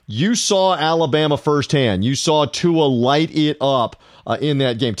You saw Alabama firsthand. You saw Tua light it up in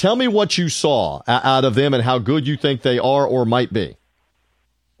that game. Tell me what you saw out of them and how good you think they are or might be.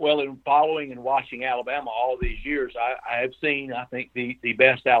 Well, in following and watching Alabama all these years, I have seen, I think, the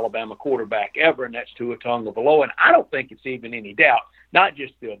best Alabama quarterback ever, and that's Tua Tagovailoa. And I don't think it's even any doubt, not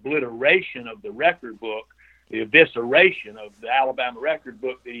just the obliteration of the record book, the evisceration of the Alabama record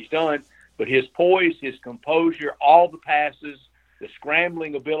book that he's done, but his poise, his composure, all the passes, the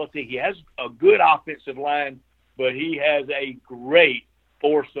scrambling ability. He has a good offensive line, but he has a great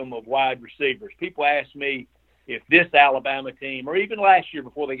foursome of wide receivers. People ask me if this Alabama team, or even last year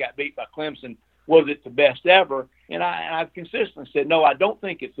before they got beat by Clemson, was it the best ever? And I've consistently said, no, I don't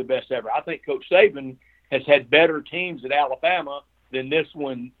think it's the best ever. I think Coach Saban has had better teams at Alabama than this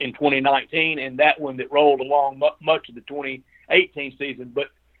one in 2019 and that one that rolled along much of the 2018 season. But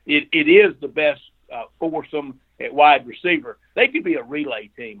it is the best foursome at wide receiver. They could be a relay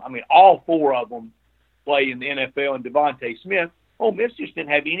team. I mean, all four of them play in the NFL, and Devontae Smith. Ole Miss just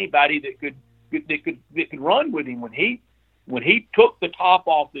didn't have anybody that could run with him. When he took the top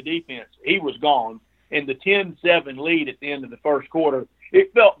off the defense, he was gone. And the 10-7 lead at the end of the first quarter,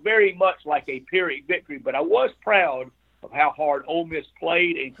 it felt very much like a Pyrrhic victory. But I was proud of how hard Ole Miss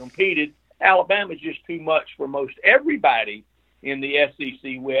played and competed. Alabama's just too much for most everybody in the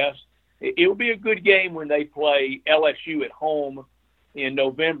SEC West. It will be a good game when they play LSU at home in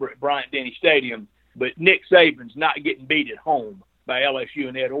November at Bryant-Denny Stadium. But Nick Saban's not getting beat at home by LSU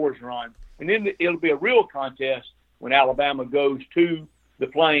and Ed Orgeron. And then it'll be a real contest when Alabama goes to the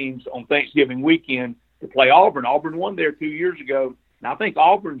Flames on Thanksgiving weekend to play Auburn. Auburn won there 2 years ago. And I think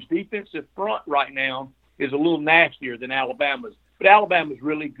Auburn's defensive front right now is a little nastier than Alabama's. But Alabama's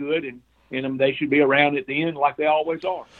really good, and they should be around at the end like they always are.